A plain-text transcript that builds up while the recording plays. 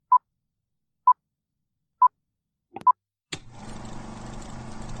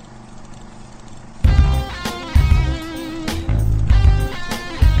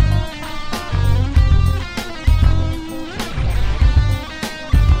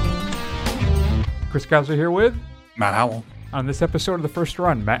Chris Gouser here with Matt Howell. On this episode of The First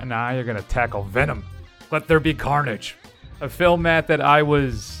Run, Matt and I are going to tackle Venom, Let There Be Carnage. A film, Matt, that I'll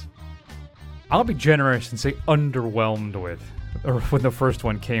be generous and say underwhelmed with when the first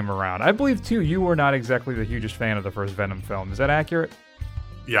one came around. I believe, too, you were not exactly the hugest fan of the first Venom film. Is that accurate?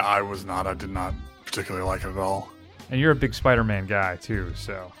 Yeah, I was not. I did not particularly like it at all. And you're a big Spider-Man guy, too,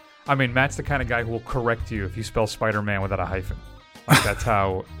 so... I mean, Matt's the kind of guy who will correct you if you spell Spider-Man without a hyphen. Like, that's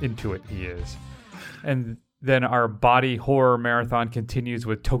how into it he is. And then our body horror marathon continues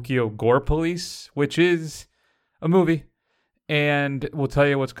with Tokyo Gore Police, which is a movie. And we'll tell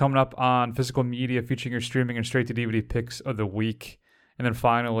you what's coming up on physical media featuring your streaming and straight-to-DVD picks of the week. And then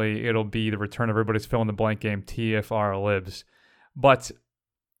finally, it'll be the return of everybody's fill-in-the-blank game, TFR Libs. But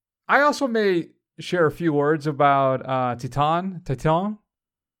I also may share a few words about Titane,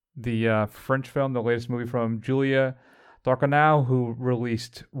 the French film, the latest movie from Julia Darcanau, who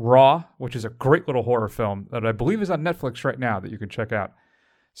released Raw, which is a great little horror film that I believe is on Netflix right now that you can check out.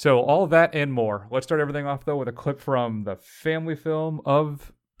 So all that and more. Let's start everything off, though, with a clip from the family film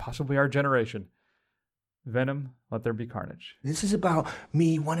of possibly our generation, Venom, Let There Be Carnage. This is about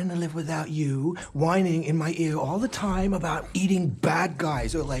me wanting to live without you, whining in my ear all the time about eating bad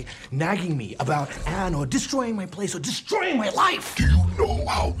guys, or like nagging me about Anne, or destroying my place, or destroying my life. Do you know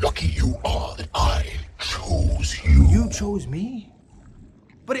how lucky you are that I chose you? You chose me?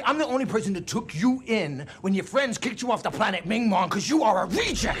 Buddy, I'm the only person that took you in when your friends kicked you off the planet Mingmong because you are a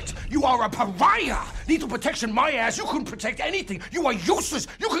reject. You are a pariah. Lethal protection, my ass. You couldn't protect anything. You are useless.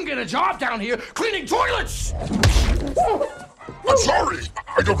 You can get a job down here cleaning toilets. I'm sorry.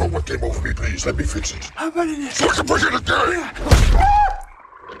 I don't know what came over me. Please, let me fix it. How about this? So I can bring it again.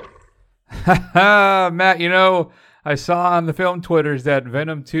 Haha, Matt, you know, I saw on the film Twitters that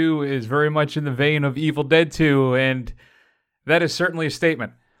Venom 2 is very much in the vein of Evil Dead 2, and that is certainly a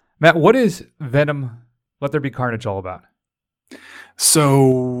statement. Matt, what is Venom, Let There Be Carnage all about?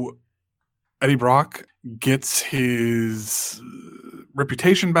 So Eddie Brock gets his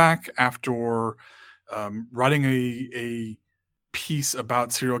reputation back after writing a piece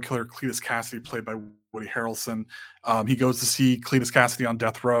about serial killer Cletus Cassidy, played by Woody Harrelson. He goes to see Cletus Cassidy on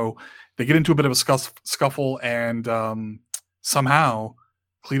death row. They get into a bit of a scuffle, and somehow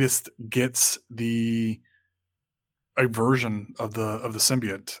Cletus gets a version of the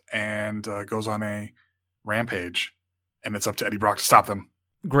symbiote and goes on a rampage, and it's up to Eddie Brock to stop them.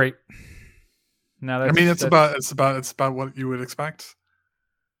 Great. Now it's about what you would expect.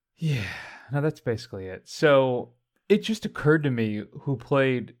 Yeah. No, that's basically it. So it just occurred to me who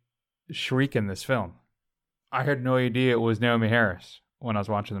played Shriek in this film. I had no idea it was Naomi Harris when I was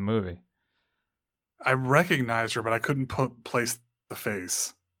watching the movie. I recognized her, but I couldn't place the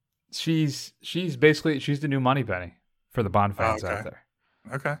face. She's the new Moneypenny for the Bond fans out there.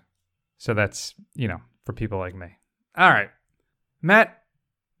 Okay. So that's, for people like me. All right. Matt,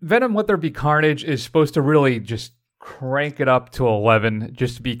 Venom, Let There Be Carnage is supposed to really just crank it up to 11,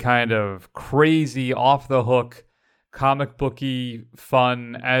 just to be kind of crazy, off the hook, comic booky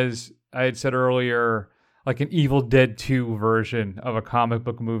fun, as I had said earlier, like an Evil Dead 2 version of a comic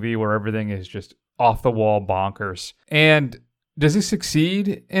book movie where everything is just off the wall bonkers. And does it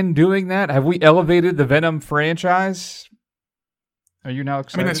succeed in doing that? Have we elevated the Venom franchise? Are you now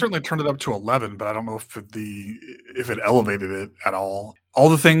excited? I mean, I certainly turned it up to 11, but I don't know if it elevated it at all. All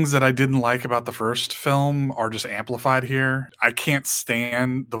the things that I didn't like about the first film are just amplified here. I can't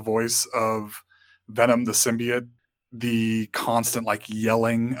stand the voice of Venom the symbiote. The constant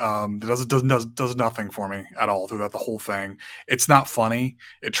yelling does nothing for me at all throughout the whole thing. It's not funny.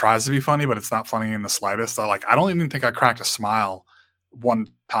 It tries to be funny, but it's not funny in the slightest. I don't even think I cracked a smile one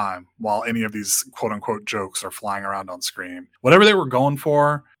time while any of these quote unquote jokes are flying around on screen. Whatever they were going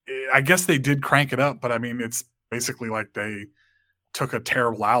for, I guess they did crank it up, but I mean, it's basically like they took a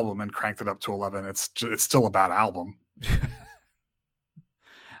terrible album and cranked it up to 11. It's still a bad album.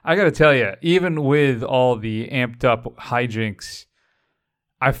 I got to tell you, even with all the amped up hijinks,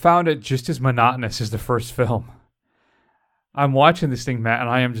 I found it just as monotonous as the first film. I'm watching this thing, Matt, and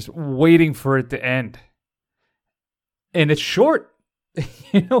I am just waiting for it to end. And it's short.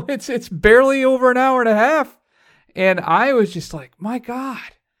 It's barely over an hour and a half. And I was just like, my God.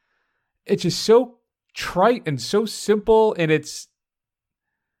 It's just so trite and so simple, and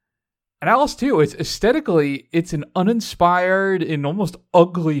and else too, it's aesthetically, it's an uninspired and almost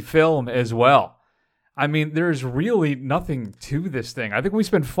ugly film as well. I mean, there's really nothing to this thing. I think we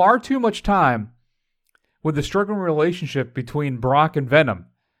spend far too much time with the struggling relationship between Brock and Venom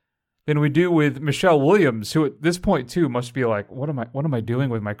than we do with Michelle Williams, who at this point too must be like, what am I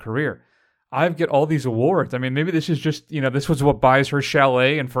doing with my career? I get all these awards. I mean, maybe this is just, this was what buys her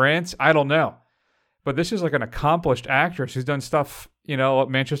chalet in France. I don't know. But this is like an accomplished actress who's done stuff, at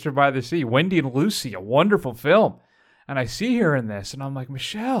Manchester by the Sea. Wendy and Lucy, a wonderful film. And I see her in this, and I'm like,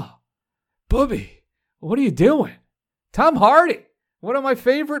 Michelle, Booby, what are you doing? Tom Hardy, one of my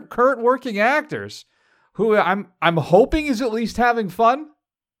favorite current working actors, who I'm hoping is at least having fun.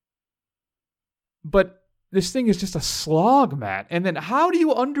 But this thing is just a slog, Matt. And then how do you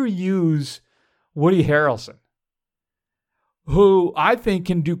underuse Woody Harrelson, who I think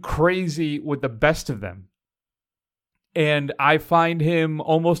can do crazy with the best of them? And I find him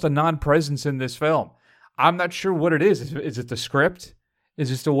almost a non-presence in this film. I'm not sure what it is. Is it the script? Is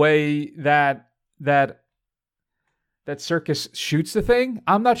this the way that Circus shoots the thing?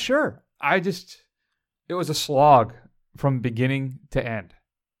 I'm not sure. It was a slog from beginning to end.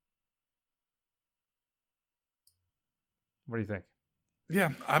 What do you think? Yeah,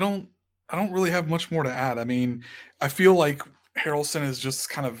 I don't really have much more to add. I mean, I feel like Harrelson is just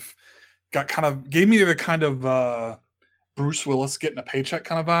gave me the kind of Bruce Willis getting a paycheck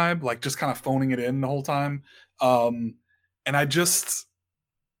kind of vibe, like just kind of phoning it in the whole time. And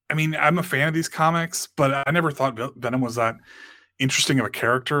I'm a fan of these comics, but I never thought Venom was that interesting of a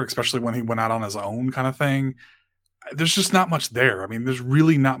character, especially when he went out on his own kind of thing. There's just not much there. I mean, there's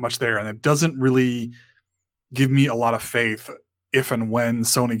really not much there, and it doesn't really give me a lot of faith if and when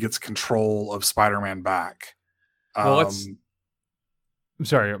Sony gets control of Spider-Man back. Well, I'm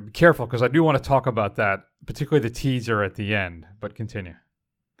sorry, be careful, because I do want to talk about that, particularly the teaser at the end, but continue.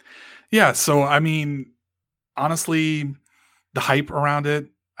 Yeah, so, I mean, honestly, the hype around it,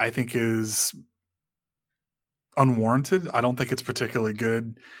 I think, is unwarranted. I don't think it's particularly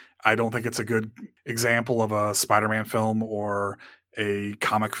good. I don't think it's a good example of a Spider-Man film or a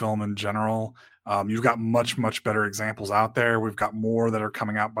comic film in general. You've got much, much better examples out there. We've got more that are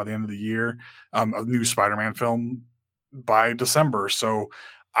coming out by the end of the year. A new Spider-Man film by December. So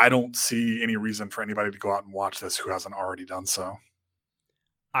I don't see any reason for anybody to go out and watch this who hasn't already done so.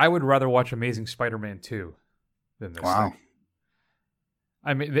 I would rather watch Amazing Spider-Man 2 than this. Wow. Thing.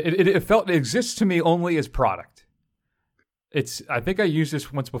 I mean, it exists to me only as product. I think I used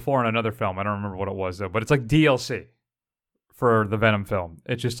this once before in another film. I don't remember what it was, though, but it's like DLC for the Venom film.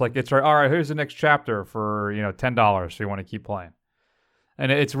 It's just like, all right, here's the next chapter for, $10, so you want to keep playing.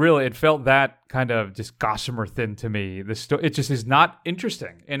 And it felt that kind of just gossamer thin to me. It just is not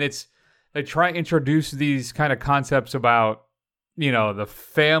interesting. And they try to introduce these kind of concepts about, the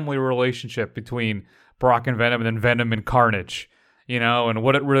family relationship between Brock and Venom, and then Venom and Carnage, and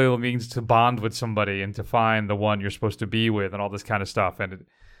what it really means to bond with somebody and to find the one you're supposed to be with and all this kind of stuff. And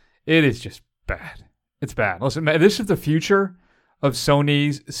it is just bad. It's bad. Listen, man, this is the future of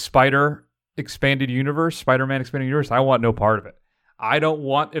Sony's Spider-Man expanded universe. I want no part of it. I don't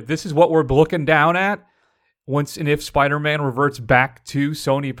want, if this is what we're looking down at, if Spider-Man reverts back to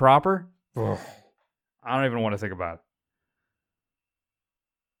Sony proper, I don't even want to think about it.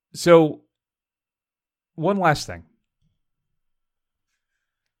 So, one last thing.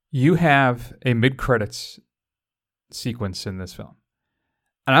 You have a mid-credits sequence in this film.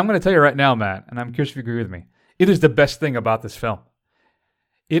 And I'm going to tell you right now, Matt, and I'm curious if you agree with me, it is the best thing about this film.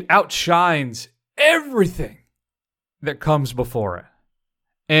 It outshines everything that comes before it.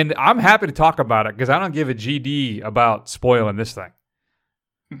 And I'm happy to talk about it because I don't give a GD about spoiling this thing.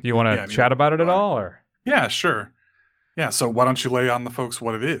 Do you want to chat about it at all? Or? Yeah, sure. Yeah, so why don't you lay on the folks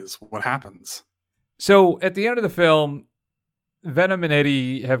what it is, what happens? So at the end of the film, Venom and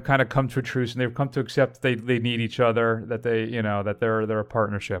Eddie have kind of come to a truce, and they've come to accept they need each other, that they're a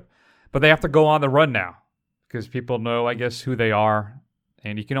partnership. But they have to go on the run now because people know, I guess, who they are,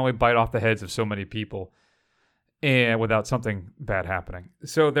 and you can only bite off the heads of so many people and without something bad happening.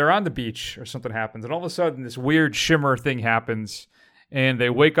 So they're on the beach or something happens, and all of a sudden this weird shimmer thing happens, and they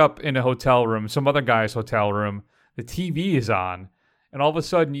wake up in a hotel room, some other guy's hotel room. The TV is on, and all of a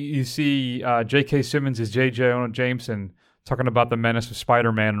sudden you see J.K. Simmons as J. Jonah Jameson talking about the menace of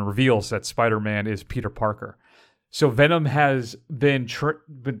Spider-Man, and reveals that Spider-Man is Peter Parker. So Venom has been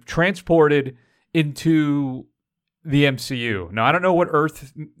transported into the MCU. Now, I don't know what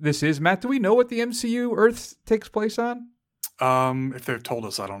Earth this is. Matt, do we know what the MCU Earth takes place on? If they've told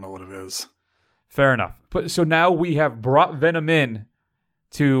us, I don't know what it is. Fair enough. So now we have brought Venom in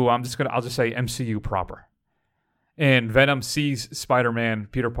to, I'll just say MCU proper. And Venom sees Spider-Man,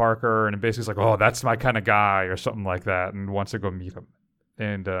 Peter Parker, and basically is like, oh, that's my kind of guy, or something like that, and wants to go meet him.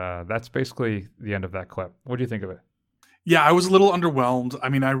 And that's basically the end of that clip. What do you think of it? Yeah, I was a little underwhelmed. I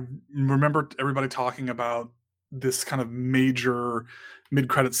mean, I remember everybody talking about this kind of major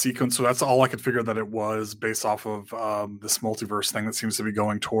mid-credit sequence, so that's all I could figure that it was, based off of this multiverse thing that seems to be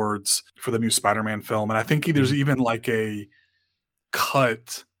going towards for the new Spider-Man film. And I think there's even like a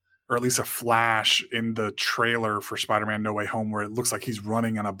cut or at least a flash in the trailer for Spider-Man No Way Home where it looks like he's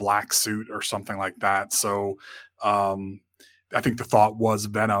running in a black suit or something like that. So I think the thought was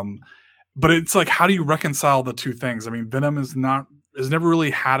Venom. But it's like, how do you reconcile the two things? I mean, Venom has never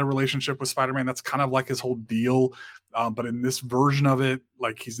really had a relationship with Spider-Man. That's kind of like his whole deal. But in this version of it,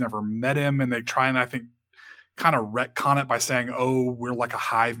 like he's never met him, and they try and I think kind of retcon it by saying, "Oh, we're like a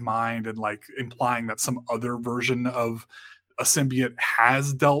hive mind," and like implying that some other version of a symbiote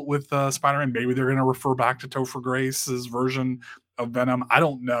has dealt with Spider-Man. Maybe they're going to refer back to Topher Grace's version of Venom. I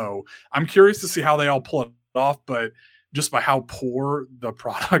don't know. I'm curious to see how they all pull it off, but just by how poor the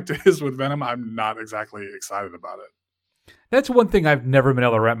product is with Venom, I'm not exactly excited about it. That's one thing I've never been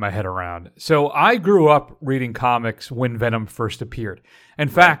able to wrap my head around. So I grew up reading comics when Venom first appeared. In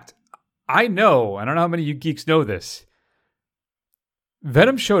fact, I don't know how many of you geeks know this.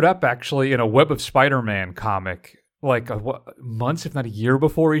 Venom showed up actually in a Web of Spider-Man comic like months, if not a year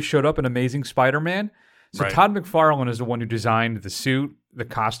before he showed up in Amazing Spider-Man. So Right. Todd McFarlane is the one who designed the suit, the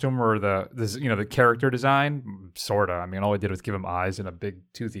costume, or the character design, sorta. I mean, all he did was give him eyes and a big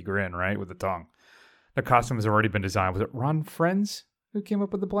toothy grin, right, with the tongue. The costume has already been designed. Was it Ron Frenz who came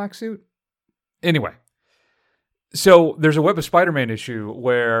up with the black suit? Anyway, so there's a Web of Spider-Man issue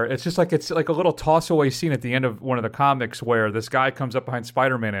where it's like a little toss-away scene at the end of one of the comics where this guy comes up behind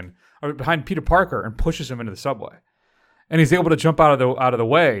Spider-Man or behind Peter Parker and pushes him into the subway. And he's able to jump out of the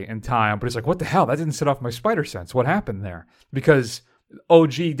way in time, but he's like, what the hell? That didn't set off my spider sense. What happened there? Because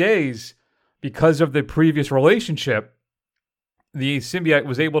OG days, because of the previous relationship, the symbiote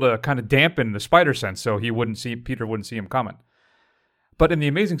was able to kind of dampen the spider sense so Peter wouldn't see him coming. But in the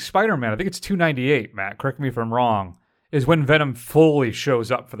Amazing Spider-Man, I think it's 298, Matt, correct me if I'm wrong, is when Venom fully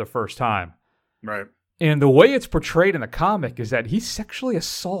shows up for the first time. Right. And the way it's portrayed in the comic is that he sexually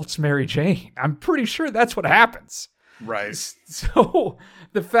assaults Mary Jane. I'm pretty sure that's what happens. Right. So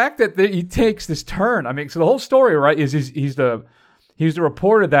the fact that he takes this turn, I mean, so the whole story, right, is he's the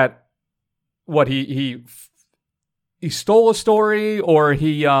reporter that he stole a story, or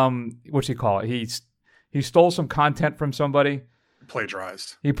he what's he call it? He stole some content from somebody.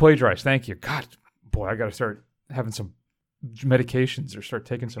 Plagiarized. He plagiarized. Thank you. God, boy, I got to start having some medications or start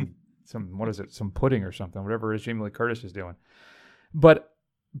taking some what is it? Some pudding or something, whatever it is Jamie Lee Curtis is doing. But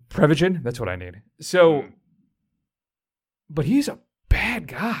Prevagen, that's what I need. So. But he's a bad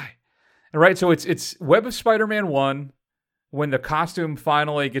guy, right? So it's Web of Spider-Man 1, when the costume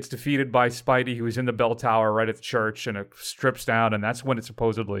finally gets defeated by Spidey, who is in the bell tower right at the church, and it strips down, and that's when it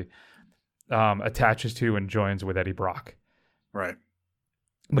supposedly attaches to and joins with Eddie Brock. Right.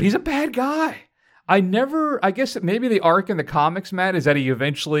 But he's a bad guy. I guess maybe the arc in the comics, Matt, is that he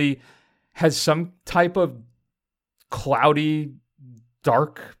eventually has some type of cloudy,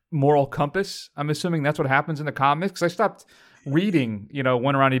 dark moral compass. I'm assuming that's what happens in the comics. I stopped reading,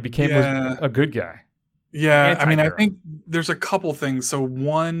 went around, he became a good guy. Yeah, I mean, I Anti-hero. think there's a couple things. So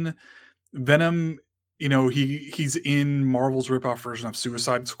one, Venom, he's in Marvel's ripoff version of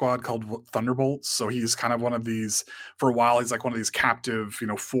Suicide Squad called Thunderbolts. So he's kind of one of these, for a while, he's like one of these captive,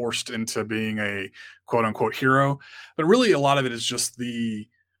 forced into being a quote unquote hero. But really a lot of it is just the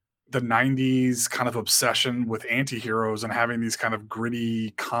 90s kind of obsession with anti-heroes and having these kind of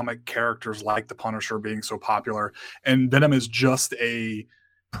gritty comic characters like the Punisher being so popular. And Venom is just a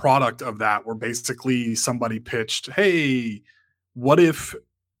product of that, where basically somebody pitched, hey, what if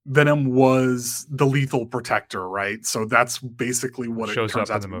Venom was the lethal protector, right? So that's basically what it Shows turns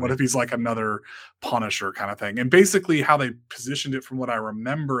up in out the to be. movie. What if he's like another Punisher kind of thing? And basically how they positioned it, from what I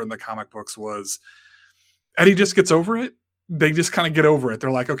remember in the comic books, was Eddie just gets over it. They just kind of get over it.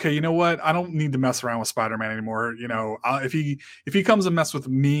 They're like, okay, you know what? I don't need to mess around with Spider-Man anymore. If he comes and mess with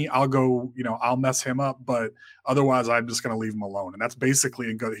me, I'll go, I'll mess him up. But otherwise, I'm just going to leave him alone. And that's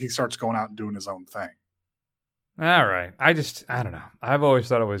basically, he starts going out and doing his own thing. All right. I don't know. I've always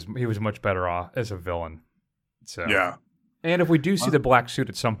thought he was much better off as a villain. So Yeah. And if we do see the black suit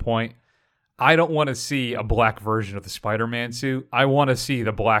at some point, I don't want to see a black version of the Spider-Man suit. I want to see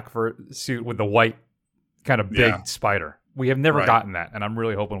the black suit with the white kind of big spider. We have never gotten that, and I'm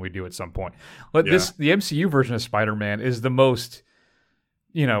really hoping we do at some point. But the MCU version of Spider-Man is the most,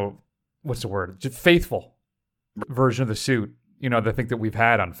 what's the word? Just faithful version of the suit, the thing that we've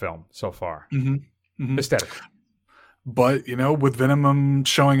had on film so far. Mm-hmm. Mm-hmm. Aesthetic. But, with Venom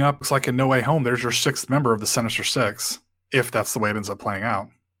showing up, it's like in No Way Home, there's your sixth member of the Sinister Six, if that's the way it ends up playing out.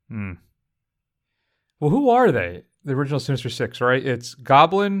 Hmm. Well, who are they? The original Sinister Six, right? It's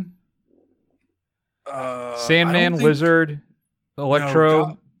Goblin, Sandman, Lizard,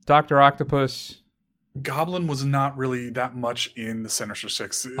 Electro, Dr. Octopus. Goblin was not really that much in the Sinister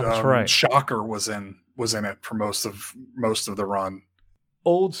Six. Oh, that's right. Shocker was in it for most of the run.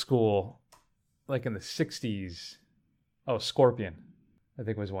 old school, like in the 60s. Oh, Scorpion, I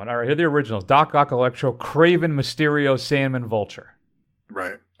think was one. All right, here are the originals. Doc Ock, Electro, Kraven, Mysterio, Sandman, Vulture.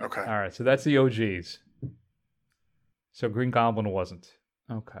 Right. Okay. All right, so that's the OGs. So Green Goblin wasn't.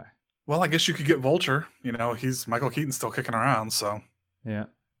 Okay. Well, I guess you could get Vulture. He's Michael Keaton's still kicking around, so. Yeah.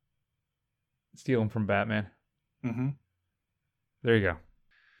 Steal him from Batman. Mm-hmm. There you go.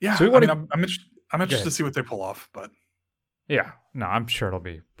 Yeah, so I'm interested to see what they pull off, but. Yeah, no, I'm sure it'll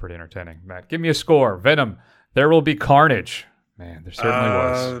be pretty entertaining. Matt, give me a score. Venom, there will be carnage. Man, there certainly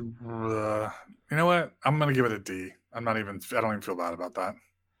was. You know what? I'm going to give it a D. I don't even feel bad about that.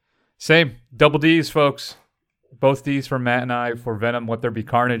 Same. Double D's, folks. Both D's for Matt and I for Venom, Let There Be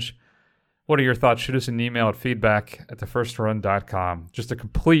Carnage. What are your thoughts? Shoot us an email at feedback@thefirstrun.com. Just a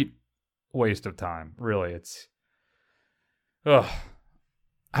complete waste of time. Really, it's... Ugh.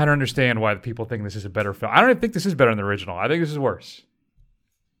 I don't understand why people think this is a better film. I don't even think this is better than the original. I think this is worse.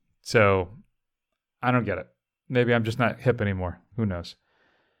 So, I don't get it. Maybe I'm just not hip anymore. Who knows?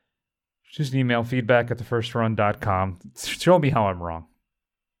 Just email feedback@thefirstrun.com. Show me how I'm wrong.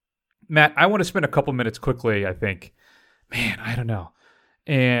 Matt, I want to spend a couple minutes quickly, I think. Man, I don't know.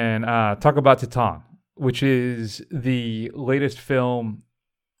 And talk about Titane, which is the latest film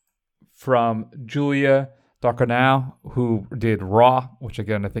from Julia Ducournau, who did Raw, which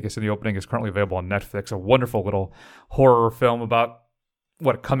again, I think I said in the opening, is currently available on Netflix. A wonderful little horror film about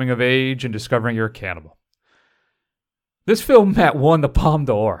coming of age and discovering you're a cannibal. This film, Matt, won the Palme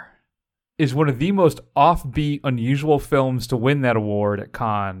d'Or. Is one of the most offbeat, unusual films to win that award at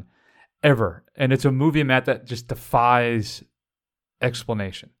Cannes ever. And it's a movie, Matt, that just defies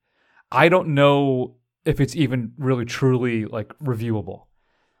explanation. I don't know if it's even really truly reviewable.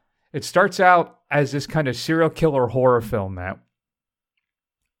 It starts out as this kind of serial killer horror film, Matt.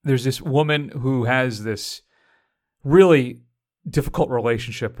 There's this woman who has this really difficult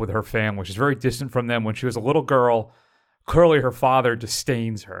relationship with her family. She's very distant from them. When she was a little girl, clearly her father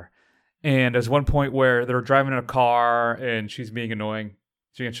disdains her. And there's one point where they're driving in a car and she's being annoying.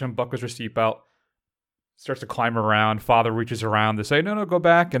 She unbuckles her seatbelt, starts to climb around. Father reaches around to say, no, go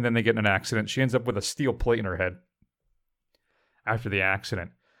back. And then they get in an accident. She ends up with a steel plate in her head after the accident.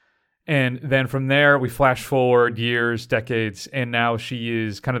 And then from there, we flash forward years, decades, and now she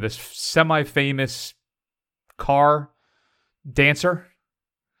is kind of this semi-famous car dancer.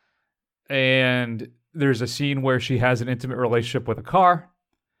 And there's a scene where she has an intimate relationship with a car,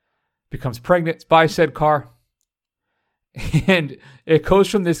 becomes pregnant by said car, and it goes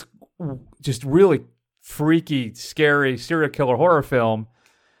from this just really freaky, scary serial killer horror film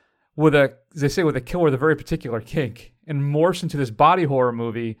with a killer with a very particular kink, and morphs into this body horror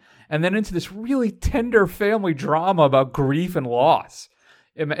movie, and then into this really tender family drama about grief and loss.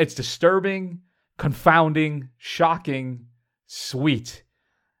 It's disturbing, confounding, shocking, sweet.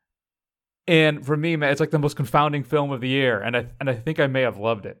 And for me, man, it's like the most confounding film of the year, and I think I may have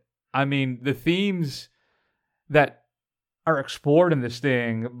loved it. I mean, the themes that are explored in this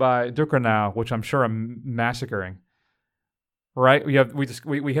thing by Ducournau, which I'm sure I'm massacring, right?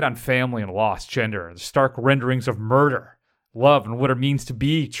 We hit on family and loss, gender, the stark renderings of murder, love, and what it means to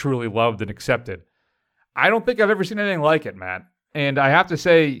be truly loved and accepted. I don't think I've ever seen anything like it, Matt. And I have to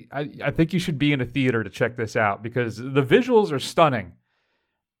say, I think you should be in a theater to check this out because the visuals are stunning,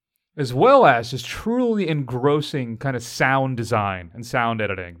 as well as just truly engrossing kind of sound design and sound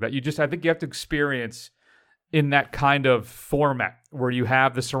editing that I think you have to experience in that kind of format where you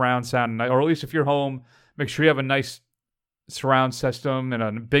have the surround sound, or at least if you're home, make sure you have a nice surround system and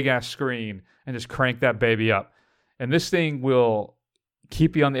a big ass screen and just crank that baby up. And this thing will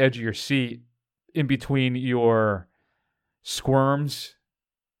keep you on the edge of your seat in between your squirms,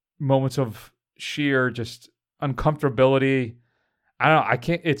 moments of sheer just uncomfortability. I don't know. I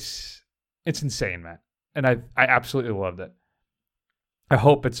can't. It's insane, man. And I absolutely loved it. I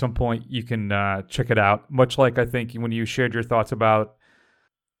hope at some point you can check it out. Much like I think when you shared your thoughts about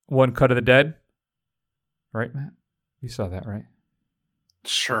One Cut of the Dead, right, Matt? You saw that, right?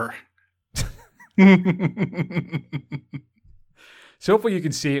 Sure. So hopefully you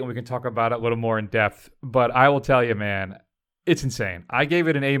can see it and we can talk about it a little more in depth. But I will tell you, man, it's insane. I gave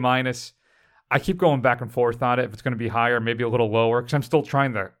it an A-. I keep going back and forth on it if it's going to be higher, maybe a little lower, because I'm still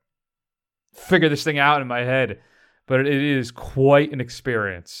trying to figure this thing out in my head. But it is quite an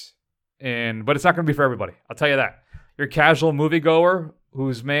experience. But it's not going to be for everybody. I'll tell you that. You're a casual moviegoer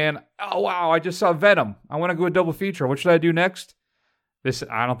who's, oh, wow, I just saw Venom. I want to go a double feature. What should I do next?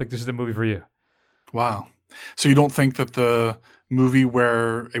 I don't think this is the movie for you. Wow. So you don't think that the movie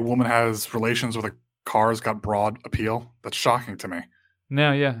where a woman has relations with a car has got broad appeal? That's shocking to me.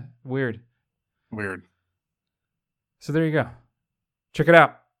 No, yeah. Weird. Weird. So there you go. Check it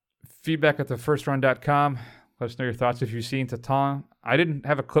out. Feedback at thefirstrun.com. Let us know your thoughts if you've seen Titane. I didn't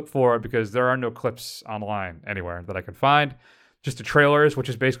have a clip for it because there are no clips online anywhere that I could find. Just the trailers, which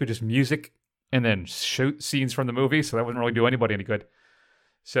is basically just music and then shoot scenes from the movie. So that wouldn't really do anybody any good.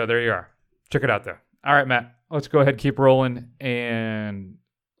 So there you are. Check it out there. All right, Matt. Let's go ahead and keep rolling. And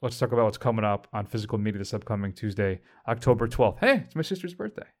let's talk about what's coming up on physical media this upcoming Tuesday, October 12th. Hey, it's my sister's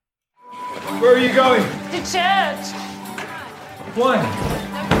birthday. Where are you going? To church. Why?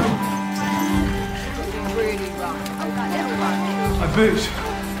 Really wrong. My boots.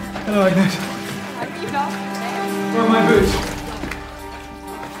 Hello, Agnes. Where are my boots?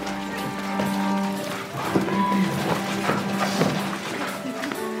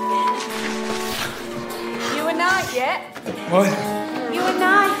 You a night yet? What? You a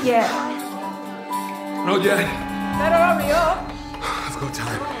night yet? Not yet. Better hurry up. I've got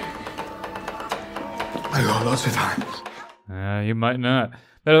time. I got lots of time. You might not.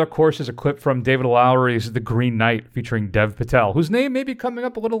 That, of course, is a clip from David Lowery's The Green Knight featuring Dev Patel, whose name may be coming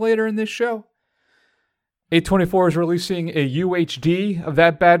up a little later in this show. A24 is releasing a UHD of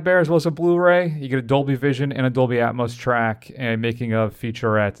that bad bear as well as a Blu-ray. You get a Dolby Vision and a Dolby Atmos track and making of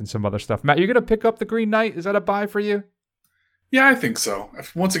featurettes and some other stuff. Matt, you're going to pick up The Green Knight? Is that a buy for you? Yeah, I think so.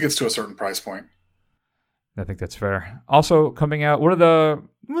 Once it gets to a certain price point. I think that's fair. Also coming out, one of the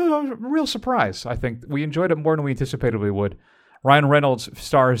real surprise, I think. We enjoyed it more than we anticipated we would. Ryan Reynolds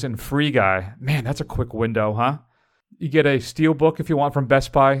stars in Free Guy. Man, that's a quick window, huh? You get a steelbook if you want from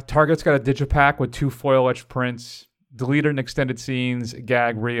Best Buy. Target's got a digipack with 2 foil-etched prints, deleted and extended scenes,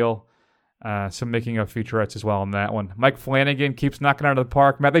 gag reel, some making of featurettes as well on that one. Mike Flanagan keeps knocking out of the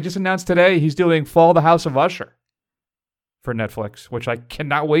park. Matt, they just announced today he's doing Fall the House of Usher for Netflix, which I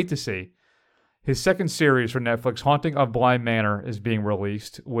cannot wait to see. His second series for Netflix, Haunting of Bly Manor, is being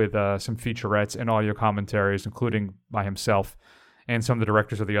released with some featurettes and audio commentaries, including by himself and some of the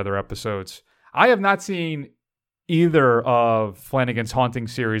directors of the other episodes. I have not seen either of Flanagan's Haunting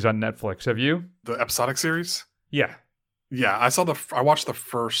series on Netflix. Have you? The episodic series? Yeah. Yeah, I watched the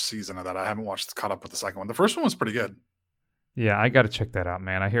first season of that. I haven't caught up with the second one. The first one was pretty good. Yeah, I got to check that out,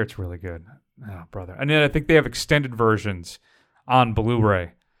 man. I hear it's really good. Oh, brother. And then I think they have extended versions on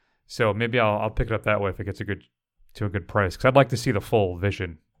Blu-ray. So maybe I'll pick it up that way if it gets to a good price, because I'd like to see the full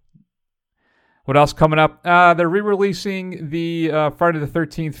vision. What else coming up? They're re-releasing the Friday the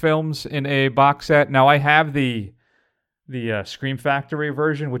 13th films in a box set. Now, I have the Scream Factory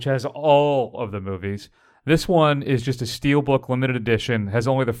version, which has all of the movies. This one is just a steelbook limited edition, has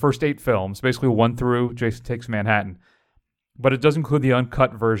only the first 8 films, basically 1 through Jason Takes Manhattan. But it does include the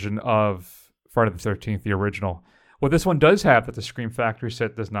uncut version of Friday the 13th, the original. What this one does have that the Scream Factory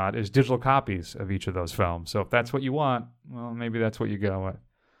set does not is digital copies of each of those films. So if that's what you want, well, maybe that's what you go with.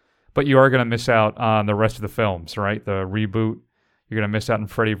 But you are going to miss out on the rest of the films, right? The reboot. You're going to miss out on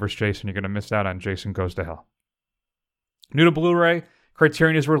Freddy vs. Jason. You're going to miss out on Jason Goes to Hell. New to Blu-ray,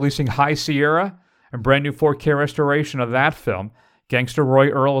 Criterion is releasing High Sierra, a brand new 4K restoration of that film. Gangster Roy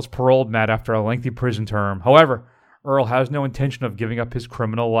Earl is paroled, Matt, after a lengthy prison term. However, Earl has no intention of giving up his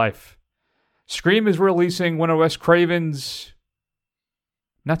criminal life. Scream is releasing one of Wes Craven's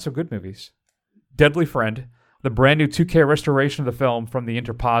not-so-good movies, Deadly Friend, the brand new 2K restoration of the film from The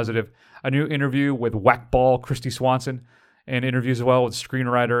Interpositive, a new interview with whackball Christy Swanson, and interviews as well with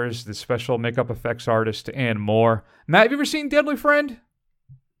screenwriters, the special makeup effects artist, and more. Matt, have you ever seen Deadly Friend?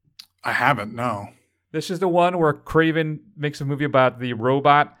 I haven't, no. This is the one where Craven makes a movie about the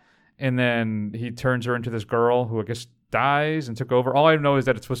robot, and then he turns her into this girl who I guess dies and took over. All I know is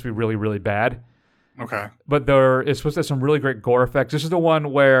that it's supposed to be really, really bad. Okay. But it's supposed to have some really great gore effects. This is the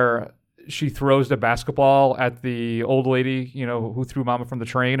one where she throws the basketball at the old lady, who threw Mama from the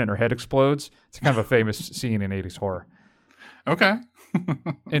train and her head explodes. It's kind of a famous scene in 80s horror. Okay.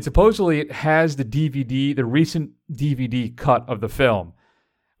 And supposedly it has the recent DVD cut of the film,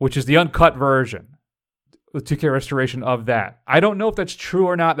 which is the uncut version, the 2K restoration of that. I don't know if that's true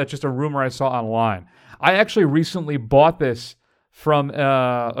or not. That's just a rumor I saw online. I actually recently bought this from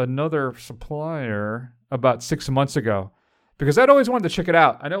another supplier about 6 months ago because I'd always wanted to check it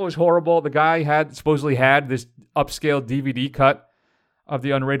out. I know it was horrible. The guy supposedly had this upscale DVD cut of the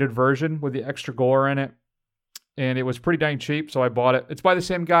unrated version with the extra gore in it, and it was pretty dang cheap, so I bought it. It's by the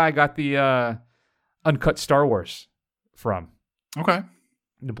same guy I got the uncut Star Wars from. Okay.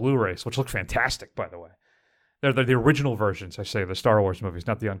 The Blu-rays, which look fantastic, by the way. They're the original versions, I say, the Star Wars movies,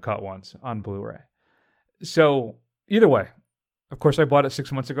 not the uncut ones on Blu-ray. So, either way, of course, I bought it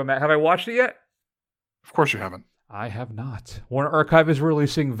 6 months ago. Matt, have I watched it yet? Of course you haven't. I have not. Warner Archive is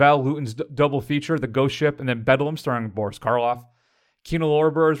releasing Val Lewton's double feature, The Ghost Ship, and then Bedlam, starring Boris Karloff. Kino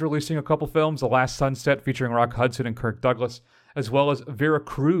Lorber is releasing a couple films, The Last Sunset, featuring Rock Hudson and Kirk Douglas, as well as Vera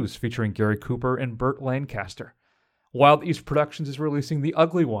Cruz featuring Gary Cooper and Burt Lancaster. Wild East Productions is releasing The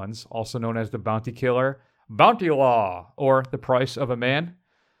Ugly Ones, also known as The Bounty Killer, Bounty Law, or The Price of a Man.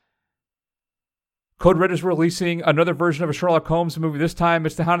 Code Red is releasing another version of a Sherlock Holmes movie. This time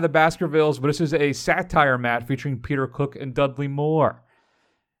it's The Hound of the Baskervilles, but this is a satire, Matt, featuring Peter Cook and Dudley Moore.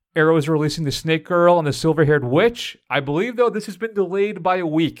 Arrow is releasing The Snake Girl and the Silver-Haired Witch. I believe, though, this has been delayed by a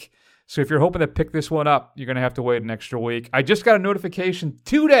week. So if you're hoping to pick this one up, you're going to have to wait an extra week. I just got a notification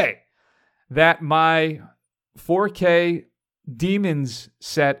today that my 4K Demons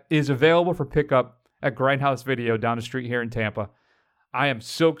set is available for pickup at Grindhouse Video down the street here in Tampa. I am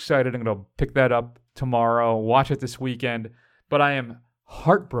so excited. I'm going to pick that up tomorrow, watch it this weekend. But I am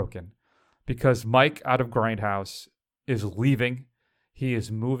heartbroken because Mike out of Grindhouse is leaving. He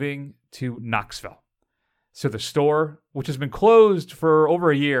is moving to Knoxville. So the store, which has been closed for over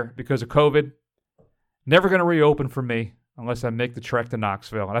a year because of COVID, never going to reopen for me unless I make the trek to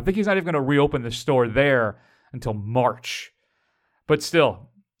Knoxville. And I think he's not even going to reopen the store there until March. But still,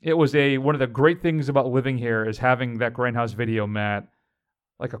 it was one of the great things about living here is having that Grindhouse Video, Matt,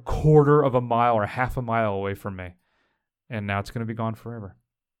 like a quarter of a mile or half a mile away from me. And now it's going to be gone forever.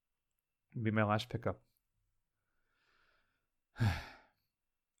 It'll be my last pickup.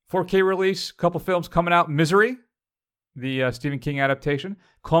 4K release, couple films coming out. Misery, the Stephen King adaptation.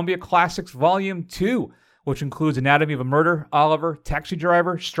 Columbia Classics Volume 2, which includes Anatomy of a Murder, Oliver, Taxi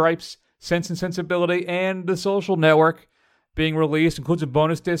Driver, Stripes, Sense and Sensibility, and The Social Network being released. Includes a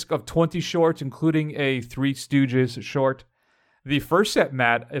bonus disc of 20 shorts, including a Three Stooges short. The first set,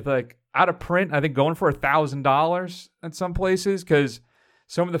 Matt, if out of print, I think going for $1,000 at some places because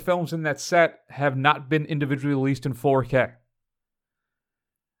some of the films in that set have not been individually released in 4K.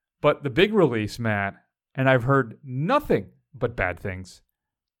 But the big release, Matt, and I've heard nothing but bad things,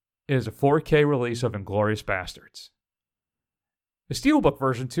 is a 4K release of Inglourious Bastards. The Steelbook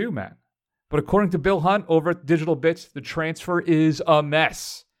version too, Matt. But according to Bill Hunt over at Digital Bits, the transfer is a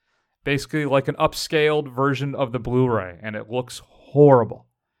mess. Basically like an upscaled version of the Blu-ray, and it looks horrible.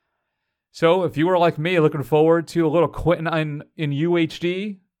 So if you were like me looking forward to a little Quentin in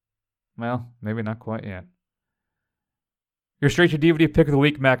UHD, well, maybe not quite yet. Your straight to DVD pick of the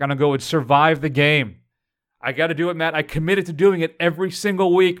week, Mac. I'm going to go with Survive the Game. I got to do it, Matt. I committed to doing it every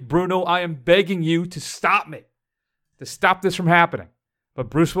single week. Bruno, I am begging you to stop me. To stop this from happening.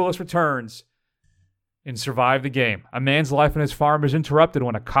 But Bruce Willis returns in Survive the Game. A man's life on his farm is interrupted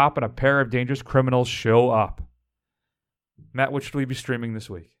when a cop and a pair of dangerous criminals show up. Matt, what should we be streaming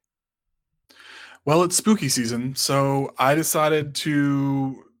this week? Well, it's spooky season, so I decided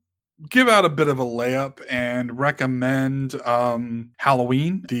to give out a bit of a layup and recommend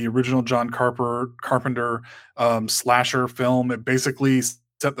Halloween, the original John Carpenter slasher film. It basically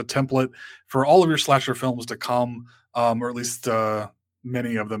set the template for all of your slasher films to come, or at least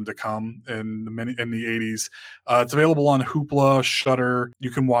many of them to come in the 80s. It's available on Hoopla, Shudder. You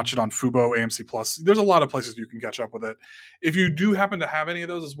can watch it on Fubo, AMC Plus. There's a lot of places you can catch up with it. If you do happen to have any of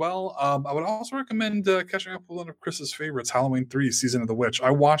those as well, I would also recommend catching up with one of Chris's favorites, Halloween 3, Season of the Witch. I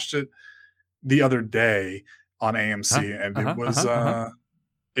watched it the other day on AMC, and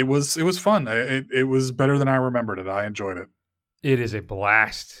it was fun. It was better than I remembered it. I enjoyed it. It is a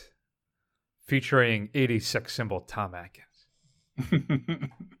blast, featuring 80s sex symbol Tom Atkins.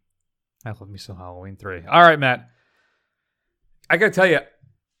 I love me some Halloween 3. All right, Matt. I got to tell you,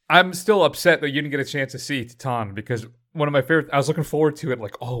 I'm still upset that you didn't get a chance to see Titane because one of my favorite, I was looking forward to it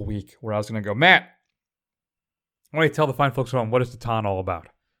like all week where I was going to go, Matt, why don't you tell the fine folks at home, what is Titane all about?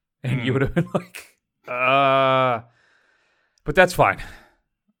 And you would have been like, but that's fine.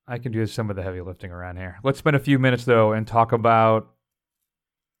 I can do some of the heavy lifting around here. Let's spend a few minutes, though, and talk about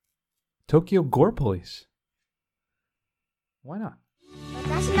Tokyo Gore Police. Why not?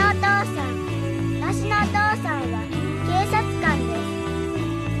 私のお父さんは警察官です。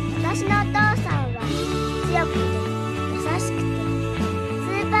私のお父さんは強くて優しくてス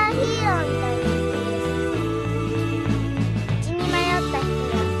ーパーヒーローみたいな人です。道に迷った人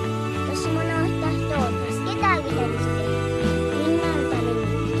や落とし物をした人を助けてあげたりしてみんなのために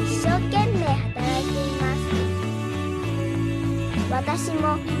一生懸命働いています。私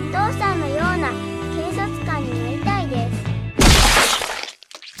もお父さんのような警察官になりたいです。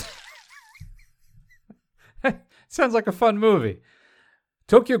 Sounds like a fun movie.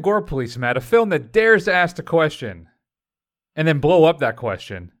 Tokyo Gore Police, Matt, a film that dares to ask the question and then blow up that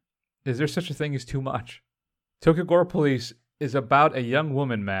question. Is there such a thing as too much? Tokyo Gore Police is about a young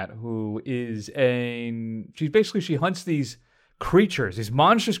woman, Matt, who is she hunts these creatures, these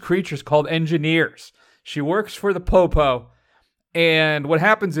monstrous creatures called engineers. She works for the Popo, and what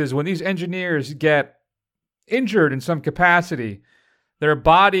happens is when these engineers get injured in some capacity, their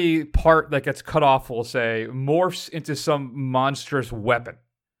body part that gets cut off, we'll say, morphs into some monstrous weapon.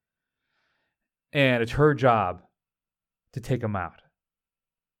 And it's her job to take them out.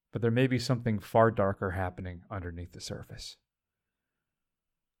 But there may be something far darker happening underneath the surface.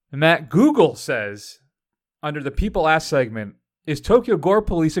 And Matt, Google says, under the People Ask segment, is Tokyo Gore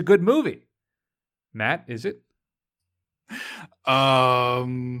Police a good movie? Matt, is it?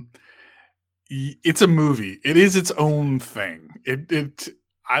 It's a movie. It is its own thing.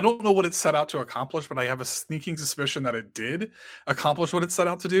 I don't know what it set out to accomplish, but I have a sneaking suspicion that it did accomplish what it set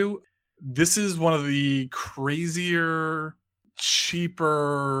out to do. This is one of the crazier,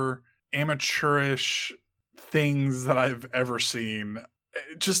 cheaper, amateurish things that I've ever seen.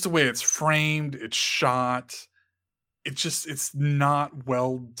 Just the way it's framed, it's shot, it's not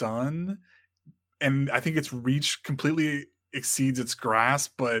well done. And I think its reach completely exceeds its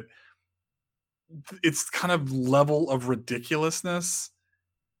grasp, but it's kind of level of ridiculousness.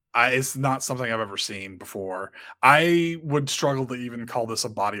 It's not something I've ever seen before. I would struggle to even call this a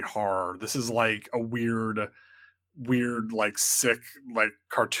body horror. This is like a weird, like sick, like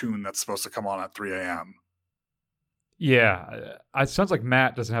cartoon that's supposed to come on at 3 a.m. Yeah, it sounds like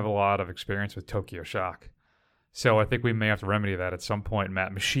Matt doesn't have a lot of experience with Tokyo Shock. So I think we may have to remedy that at some point,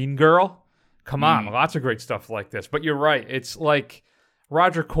 Matt. Machine Girl? Come on, lots of great stuff like this. But you're right. It's like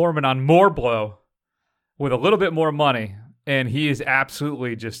Roger Corman on more blow with a little bit more money, and he is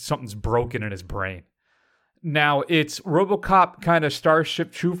absolutely just something's broken in his brain. Now, it's RoboCop kind of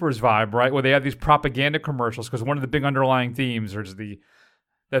Starship Troopers vibe, right? Where they have these propaganda commercials, because one of the big underlying themes is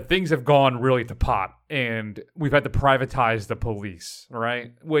that things have gone really to pot, and we've had to privatize the police,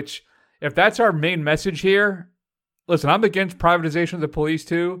 right? Which, if that's our main message here, listen, I'm against privatization of the police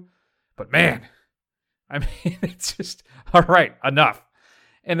too, but man, I mean, it's just, all right, enough.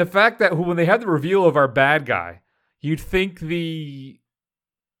 And the fact that when they had the reveal of our bad guy, you'd think is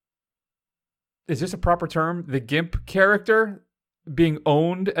this a proper term? The GIMP character being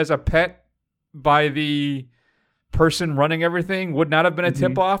owned as a pet by the person running everything would not have been a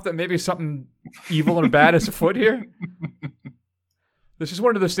tip-off that maybe something evil or bad is afoot here? This is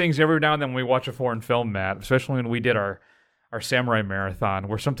one of those things every now and then when we watch a foreign film, Matt, especially when we did our samurai marathon,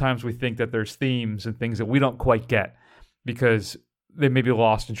 where sometimes we think that there's themes and things that we don't quite get because they may be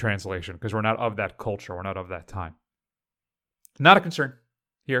lost in translation because we're not of that culture. We're not of that time. Not a concern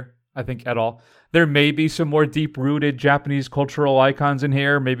here, I think, at all. There may be some more deep-rooted Japanese cultural icons in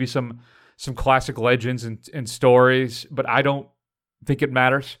here, maybe some classic legends and stories, but I don't think it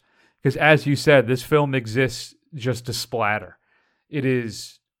matters because, as you said, this film exists just to splatter. It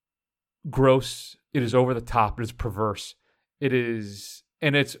is gross. It is over the top. It is perverse. It is,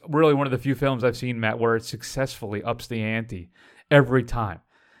 and it's really one of the few films I've seen, Matt, where it successfully ups the ante every time.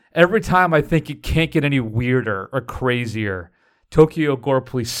 Every time I think it can't get any weirder or crazier, Tokyo Gore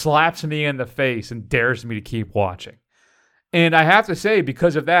Police slaps me in the face and dares me to keep watching. And I have to say,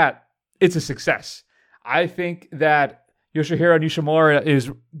 because of that, it's a success. I think that Yoshihiro Nishimura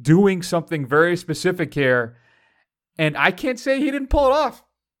is doing something very specific here, and I can't say he didn't pull it off.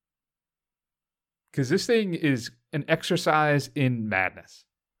 Because this thing is an exercise in madness.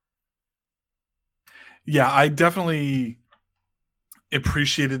 Yeah, I definitely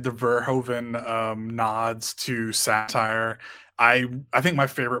appreciated the Verhoeven nods to satire. I think my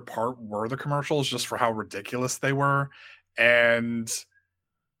favorite part were the commercials, just for how ridiculous they were. And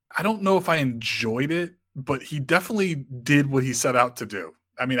I don't know if I enjoyed it, but he definitely did what he set out to do.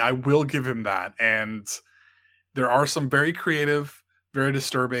 I mean, I will give him that. And there are some very creative, very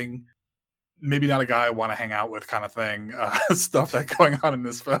disturbing, maybe not a guy I want to hang out with kind of thing, stuff that's going on in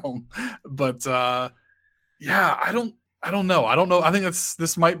this film. But yeah, I don't know. I think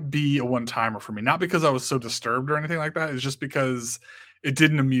this might be a one-timer for me. Not because I was so disturbed or anything like that. It's just because it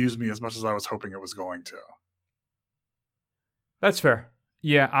didn't amuse me as much as I was hoping it was going to. That's fair.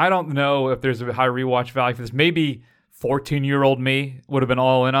 Yeah, I don't know if there's a high rewatch value for this. Maybe 14-year-old me would have been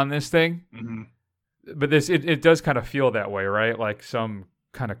all in on this thing. Mm-hmm. But it does kind of feel that way, right? Like some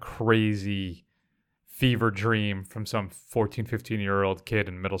kind of crazy fever dream from some 14, 15-year-old kid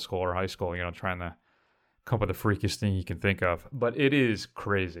in middle school or high school, trying to come up with the freakiest thing you can think of. But it is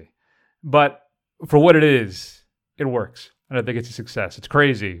crazy. But for what it is, it works. And I think it's a success. It's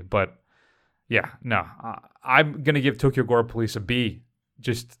crazy, but yeah, no. I'm going to give Tokyo Gore Police a B,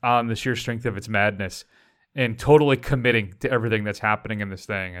 just on the sheer strength of its madness and totally committing to everything that's happening in this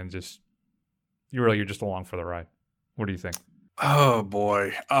thing. And just, you're just along for the ride. What do you think? Oh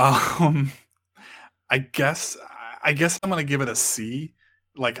boy. I guess I'm going to give it a C.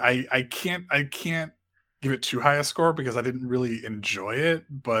 Like I can't give it too high a score because I didn't really enjoy it,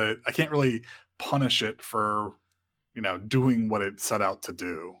 but I can't really punish it for, doing what it set out to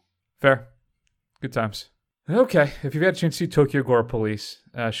do. Fair. Good times. Okay, if you've had a chance to see Tokyo Gore Police,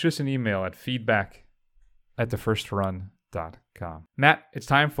 shoot us an email at feedback@thefirstrun.com. Matt, it's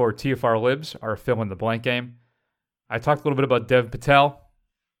time for TFR Libs, our fill in the blank game. I talked a little bit about Dev Patel,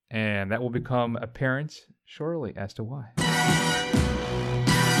 and that will become apparent shortly as to why.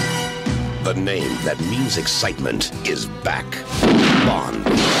 The name that means excitement is back. Bond.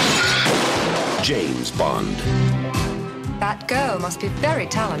 James Bond. That girl must be very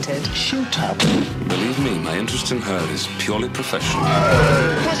talented. Shoot up. Believe me, my interest in her is purely professional.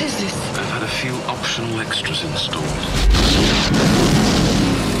 What is this? I've had a few optional extras installed.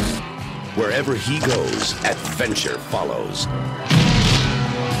 Wherever he goes, adventure follows.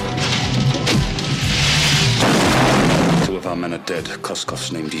 Two of our men are dead.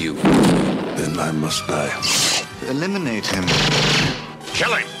 Koskov's named you. Then I must die. Eliminate him.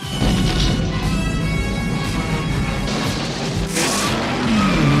 Kill him!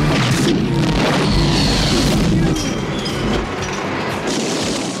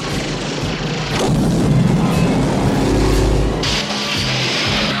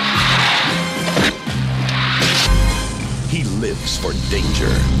 He lives for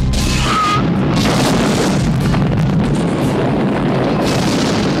danger.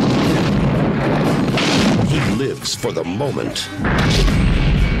 He lives for the moment.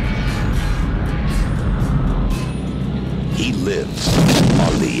 He lives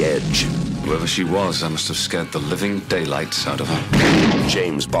on the edge. Whoever she was, I must have scared the living daylights out of her.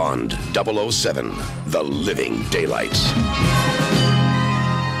 James Bond, 007, The Living Daylights.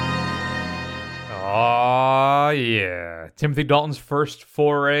 Oh, yeah. Timothy Dalton's first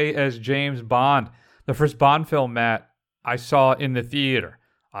foray as James Bond. The first Bond film, Matt, I saw in the theater.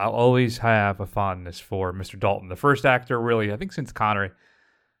 I'll always have a fondness for Mr. Dalton. The first actor, really, I think since Connery,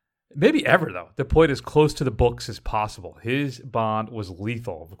 maybe ever, though, that played as close to the books as possible. His Bond was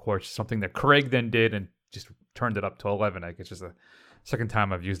lethal, of course, something that Craig then did and just turned it up to 11. I guess just the second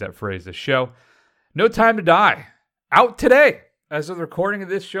time I've used that phrase this show. No Time to Die. Out today. As of the recording of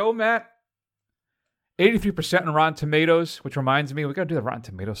this show, Matt, 83% on Rotten Tomatoes, which reminds me, we got to do the Rotten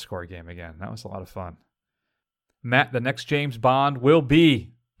Tomatoes score game again. That was a lot of fun. Matt, the next James Bond will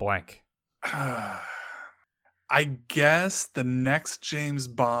be blank. I guess the next James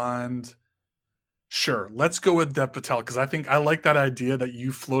Bond, sure. Let's go with Dev Patel because I like that idea that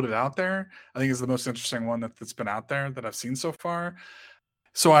you floated out there. I think it's the most interesting one that's been out there that I've seen so far.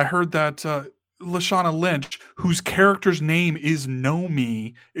 So I heard that Lashana Lynch, whose character's name is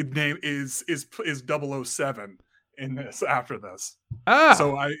Nomi, its name is 007 in this after this.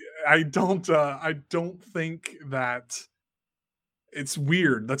 So I don't think that. It's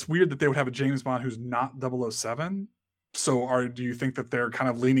weird. That's weird that they would have a James Bond who's not 007. So do you think that they're kind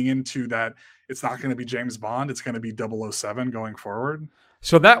of leaning into that it's not going to be James Bond, it's going to be 007 going forward?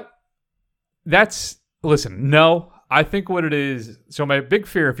 So that's listen, no. I think what it is, so my big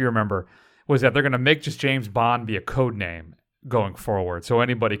fear, if you remember, was that they're going to make just James Bond be a code name going forward. So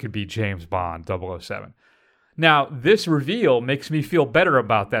anybody could be James Bond 007. Now, this reveal makes me feel better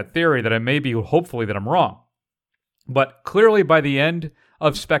about that theory that hopefully that I'm wrong. But clearly by the end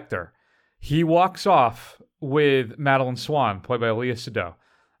of Spectre, he walks off with Madeline Swan, played by Leah Seydoux,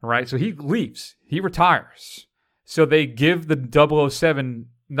 right? So he leaves. He retires. So they give the 007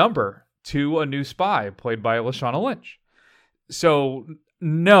 number to a new spy, played by Lashana Lynch. So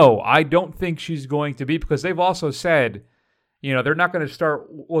no, I don't think she's going to be, because they've also said, they're not going to start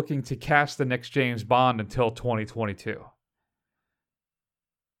looking to cast the next James Bond until 2022.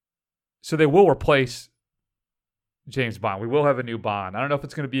 So they will replace James Bond. We will have a new Bond. I don't know if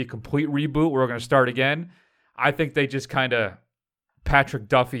it's going to be a complete reboot. We're going to start again. I think they just kind of Patrick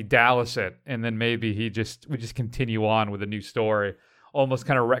Duffy Dallas it, and then maybe we just continue on with a new story, almost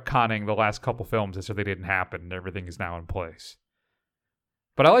kind of retconning the last couple films as if they didn't happen and everything is now in place.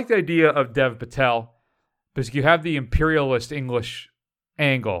 But I like the idea of Dev Patel because you have the imperialist English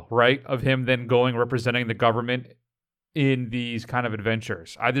angle, right, of him then going representing the government in these kind of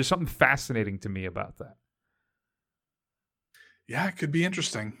adventures. There's something fascinating to me about that. Yeah, it could be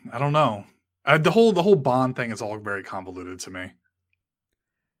interesting. I don't know. The whole Bond thing is all very convoluted to me.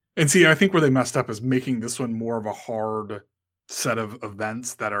 And see, I think where they messed up is making this one more of a hard set of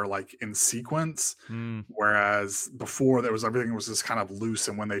events that are like in sequence. Whereas before everything was just kind of loose,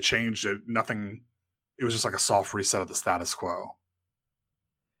 and when they changed it, it was just like a soft reset of the status quo.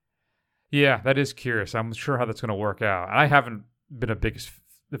 Yeah, that is curious. I'm sure how that's going to work out. I haven't been a big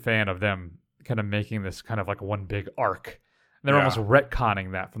fan of them kind of making this kind of like one big arc. They're almost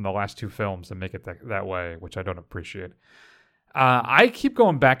retconning that from the last two films and make it that way, which I don't appreciate. I keep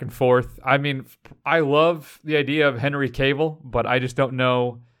going back and forth. I mean, I love the idea of Henry Cavill, but I just don't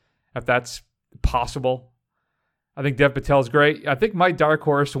know if that's possible. I think Dev Patel's great. I think my dark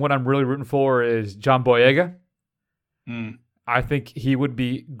horse and what I'm really rooting for is John Boyega. I think he would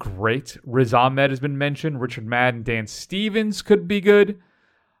be great. Riz Ahmed has been mentioned. Richard Madden, Dan Stevens could be good.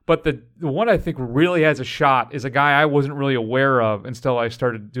 But the one I think really has a shot is a guy I wasn't really aware of until I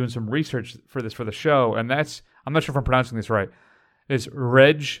started doing some research for the show. And that's, I'm not sure if I'm pronouncing this right, is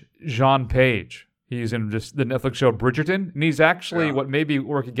Reg Jean Page. He's in just the Netflix show Bridgerton. And he's actually, what maybe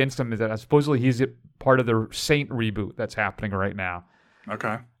work against him is that supposedly he's part of the Saint reboot that's happening right now.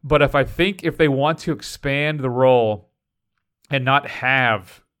 Okay. But if they want to expand the role and not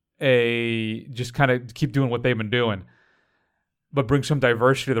have just kind of keep doing what they've been doing, but bring some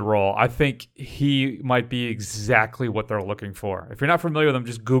diversity to the role, I think he might be exactly what they're looking for. If you're not familiar with him,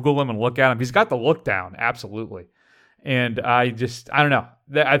 just Google him and look at him. He's got the look down, absolutely. And I don't know.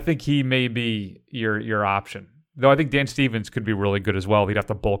 I think he may be your option. Though I think Dan Stevens could be really good as well. He'd have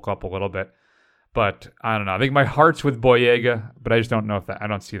to bulk up a little bit. But I don't know. I think my heart's with Boyega, but I just don't know I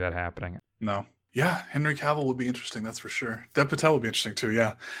don't see that happening. No. Yeah, Henry Cavill would be interesting, that's for sure. Dev Patel would be interesting too,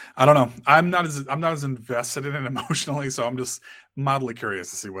 yeah. I don't know. I'm not as invested in it emotionally, so I'm just mildly curious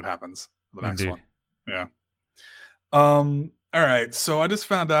to see what happens for the next one. Yeah. All right. So I just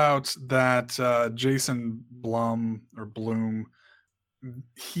found out that Jason Bloom,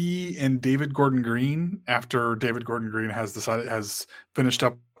 he and David Gordon Green, after David Gordon Green has finished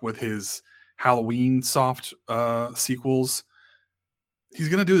up with his Halloween soft sequels, he's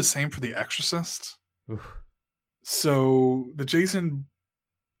going to do the same for The Exorcist. Oof. So the Jason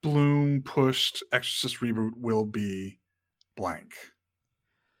Bloom pushed Exorcist reboot will be blank.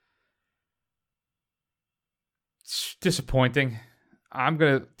 It's disappointing. I'm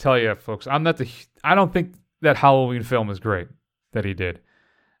going to tell you, folks, I don't think that Halloween film is great that he did.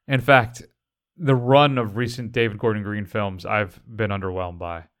 In fact, the run of recent David Gordon Green films I've been underwhelmed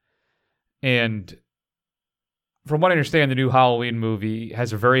by. And from what I understand, the new Halloween movie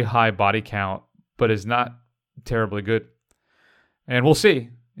has a very high body count, but is not terribly good. And we'll see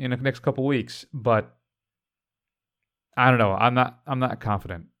in the next couple weeks. But I don't know. I'm not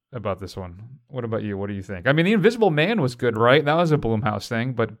confident about this one. What about you? What do you think? I mean, The Invisible Man was good, right? That was a Blumhouse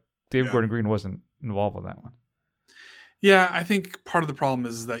thing, but David Gordon Green wasn't involved with that one. Yeah, I think part of the problem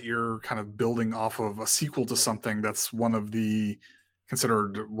is that you're kind of building off of a sequel to something that's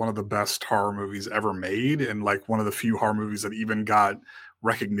considered one of the best horror movies ever made, and like one of the few horror movies that even got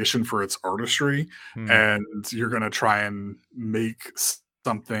recognition for its artistry. And you're going to try and make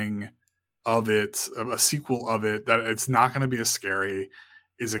something of it, a sequel of it, that it's not going to be as scary.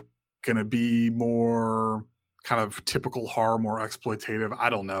 Is it going to be more kind of typical horror, more exploitative? I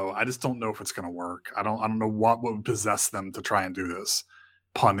don't know. I just don't know if it's going to work. I don't know what would possess them to try and do this.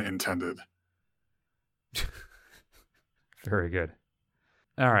 Pun intended. Very good.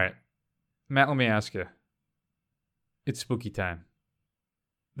 All right. Matt, let me ask you. It's spooky time.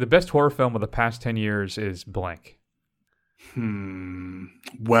 The best horror film of the past 10 years is blank.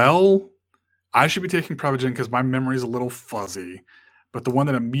 Well, I should be taking Prevagen because my memory is a little fuzzy. But the one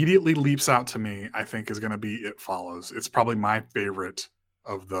that immediately leaps out to me, I think, is going to be It Follows. It's probably my favorite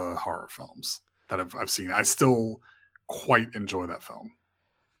of the horror films that I've seen. I still quite enjoy that film.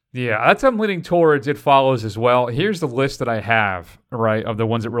 Yeah, that's what I'm leaning towards. It Follows as well. Here's the list that I have, right, of the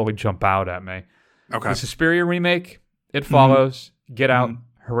ones that really jump out at me. Okay. The Suspiria remake, It Follows, Get Out,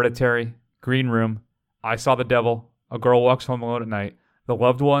 Hereditary, Green Room, I Saw the Devil, A Girl Walks Home Alone at Night, The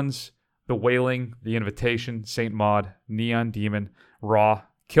Loved Ones, The Wailing, The Invitation, Saint Maud, Neon Demon, Raw,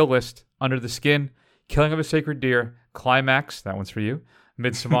 Kill List, Under the Skin, Killing of a Sacred Deer, Climax, that one's for you,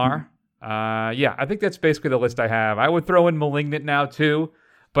 Midsommar. Yeah, I think that's basically the list I have. I would throw in Malignant now too,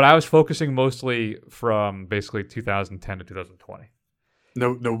 but I was focusing mostly from basically 2010 to 2020.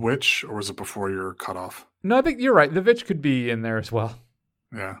 No Witch, or was it before your cutoff? No, I think you're right. The Witch could be in there as well.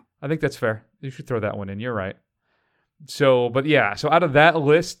 Yeah. I think that's fair. You should throw that one in. You're right. So, but yeah, so out of that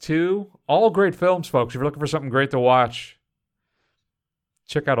list too, all great films, folks. If you're looking for something great to watch,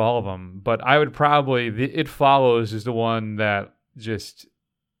 check out all of them. But I would probably, It Follows is the one that just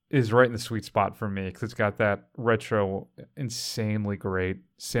is right in the sweet spot for me because it's got that retro, insanely great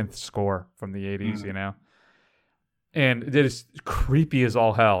synth score from the 80s, you know? And it is creepy as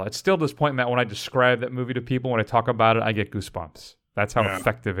all hell. It's still disappointing that when I describe that movie to people, when I talk about it, I get goosebumps. That's how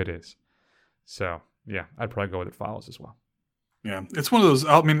effective it is. So, yeah, I'd probably go with It Follows as well. Yeah, it's one of those,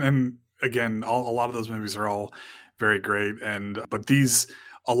 I mean, and again, a lot of those movies are all very great, but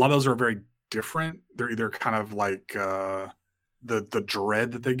a lot of those are very different. They're either kind of like the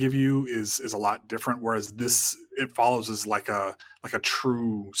dread that they give you is a lot different. Whereas this, it follows as like a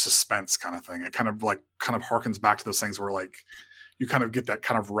true suspense kind of thing. It kind of harkens back to those things where like you kind of get that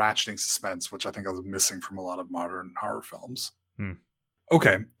kind of ratcheting suspense, which I think I was missing from a lot of modern horror films.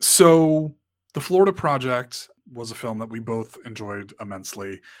 Okay, so The Florida Project was a film that we both enjoyed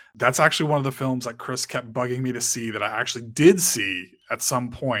immensely. That's actually one of the films that Chris kept bugging me to see that I actually did see at some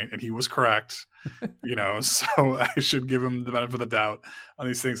point, and he was correct. So I should give him the benefit of the doubt on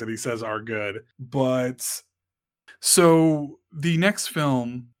these things that he says are good. But so the next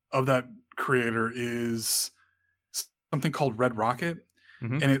film of that creator is something called Red Rocket,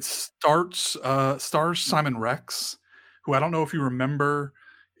 and it stars Simon Rex, who I don't know if you remember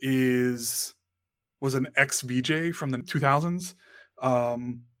was an ex-VJ from the 2000s,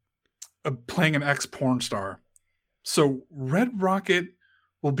 playing an ex-porn star. So Red Rocket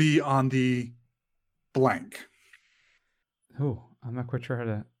will be on the blank. Oh, I'm not quite sure how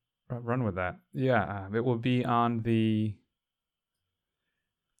to run with that. Yeah, it will be on the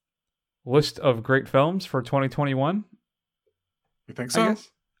list of great films for 2021. You think so? I guess.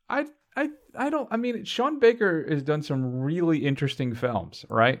 I don't. I mean, Sean Baker has done some really interesting films,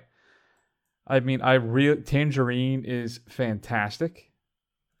 right? I mean, Tangerine is fantastic.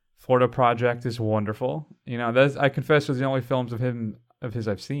 Florida Project is wonderful. I confess was the only films of his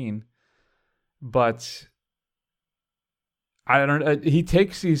I've seen. But I don't. He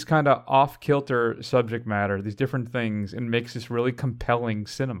takes these kind of off-kilter subject matter, these different things, and makes this really compelling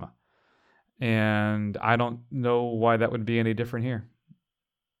cinema. And I don't know why that would be any different here.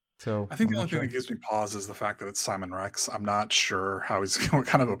 So I think the only thing that gives me pause is the fact that it's Simon Rex. I'm not sure what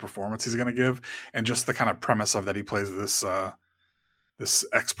kind of a performance he's going to give, and just the kind of premise of that he plays this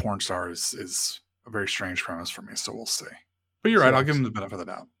ex-porn star is a very strange premise for me. So we'll see. But you're right. I'll give him the benefit of the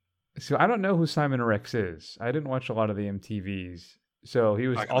doubt. So I don't know who Simon Rex is. I didn't watch a lot of the MTVs. So he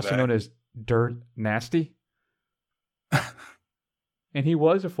was also known as Dirt Nasty. And he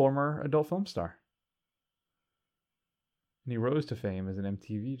was a former adult film star. And he rose to fame as an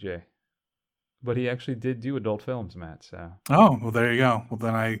MTVJ. But he actually did do adult films, Matt. So. Oh, well, there you go. Well,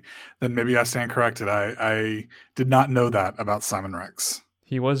 then maybe I stand corrected. I did not know that about Simon Rex.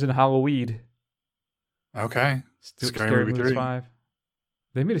 He was in Halloween. Okay. Scary Movie 3. 5.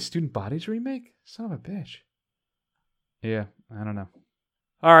 They made a Student Bodies remake? Son of a bitch. Yeah, I don't know.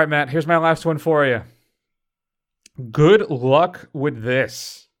 All right, Matt, here's my last one for you. Good luck with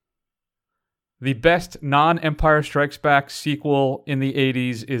this. The best non-Empire Strikes Back sequel in the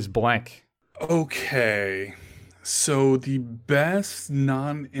 80s is blank. Okay. So the best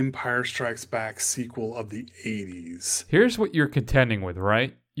non-Empire Strikes Back sequel of the 80s. Here's what you're contending with,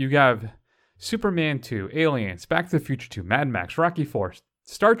 right? You have Superman 2, Aliens, Back to the Future 2, Mad Max, Rocky 4,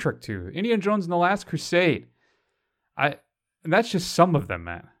 Star Trek 2, Indiana Jones and the Last Crusade. And that's just some of them,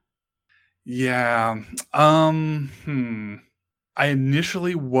 man. Yeah. I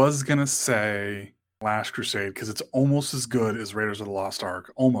initially was going to say Last Crusade because it's almost as good as Raiders of the Lost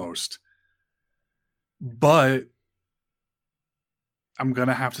Ark. Almost. But I'm going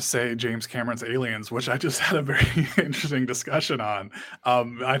to have to say James Cameron's Aliens, which I just had a very interesting discussion on.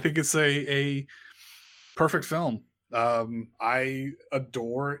 I think it's a perfect film. I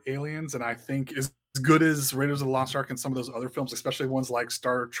adore Aliens, and I think as good as Raiders of the Lost Ark and some of those other films, especially ones like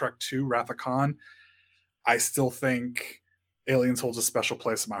Star Trek II, Wrath of Khan, I still think Aliens holds a special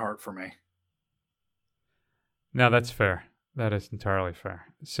place in my heart for me. No, that's fair. That is entirely fair.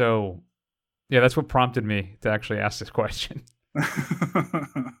 So, yeah, that's what prompted me to actually ask this question.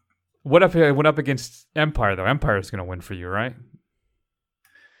 What if I went up against Empire, though? Empire is going to win for you, right?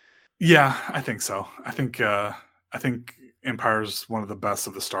 Yeah, I think so. I think Empire is one of the best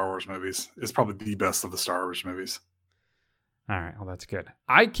of the Star Wars movies. It's probably the best of the Star Wars movies. All right, well, that's good.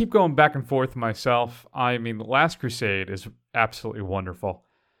 I keep going back and forth myself. I mean, The Last Crusade is absolutely wonderful.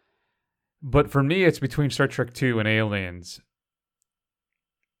 But for me, it's between Star Trek II and Aliens.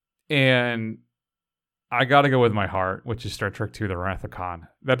 And I got to go with my heart, which is Star Trek II, The Wrath of Khan.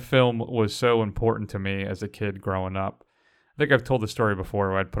 That film was so important to me as a kid growing up. I think I've told the story before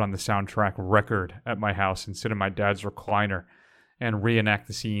where I'd put on the soundtrack record at my house and sit in my dad's recliner and reenact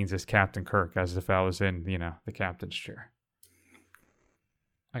the scenes as Captain Kirk as if I was in, the captain's chair.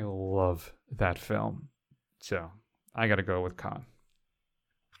 I love that film. So I got to go with Khan.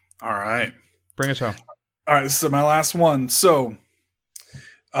 All right. Bring us home. All right. This is my last one. So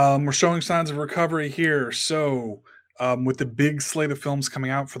we're showing signs of recovery here. So with the big slate of films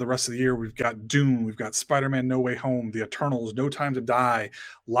coming out for the rest of the year, we've got Dune, we've got Spider-Man No Way Home, The Eternals, No Time to Die,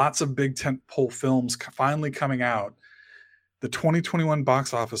 lots of big tentpole films finally coming out. The 2021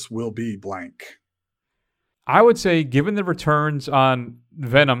 box office will be blank. I would say, given the returns on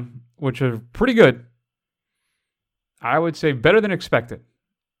Venom, which are pretty good, I would say better than expected.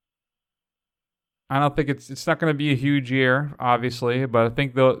 I don't think it's not going to be a huge year, obviously, but I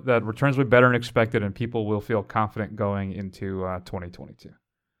think that returns will be better than expected, and people will feel confident going into 2022.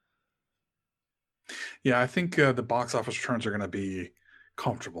 Yeah, I think the box office returns are going to be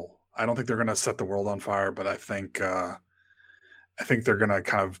comfortable. I don't think they're going to set the world on fire, but I think they're going to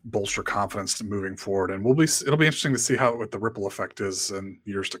kind of bolster confidence moving forward, and it'll be interesting to see what the ripple effect is in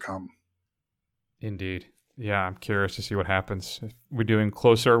years to come. Indeed. Yeah, I'm curious to see what happens. If we're doing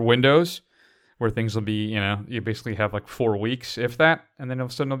closer windows where things will be, you basically have like 4 weeks, if that, and then all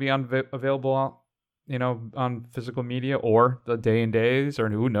of a sudden it'll be available, on physical media, or the day and days, or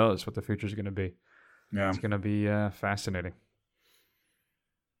who knows what the future is going to be. Yeah. It's going to be fascinating.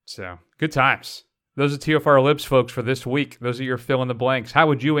 So, good times. Those are TFR Libs, folks, for this week. Those are your fill in the blanks. How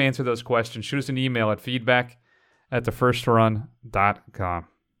would you answer those questions? Shoot us an email at feedback@thefirstrun.com.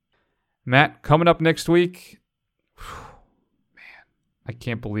 Matt, coming up next week, man, I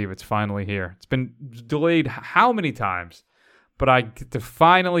can't believe it's finally here. It's been delayed how many times? But I get to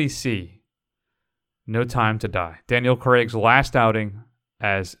finally see No Time to Die, Daniel Craig's last outing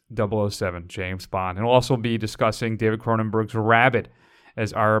as 007, James Bond. And we'll also be discussing David Cronenberg's Rabid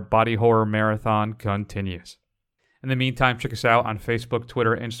as our body horror marathon continues. In the meantime, check us out on Facebook,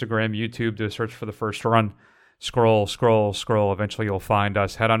 Twitter, Instagram, YouTube. Do a search for The First Run. Scroll. Eventually you'll find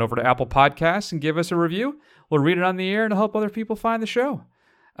us. Head on over to Apple Podcasts and give us a review. We'll read it on the air and help other people find the show.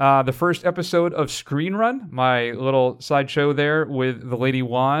 The first episode of Screen Run, my little sideshow there with the Lady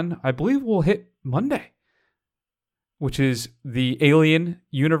Juan, I believe will hit Monday, which is the Alien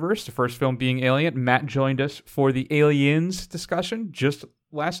universe, the first film being Alien. Matt joined us for the Aliens discussion just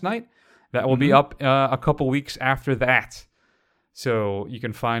last night. That will be up a couple weeks after that. So you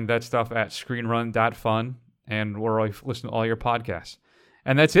can find that stuff at screenrun.fun and where you listen to all your podcasts.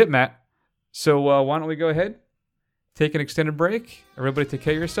 And that's it, Matt. So why don't we go ahead, take an extended break. Everybody take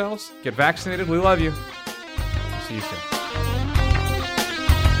care of yourselves. Get vaccinated. We love you. See you soon.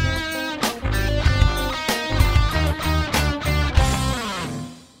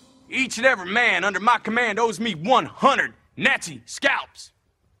 Each and every man under my command owes me 100 Nazi scalps.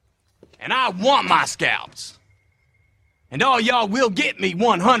 And I want my scalps. And all y'all will get me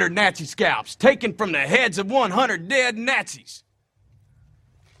 100 Nazi scalps, taken from the heads of 100 dead Nazis.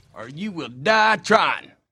 Or you will die trying.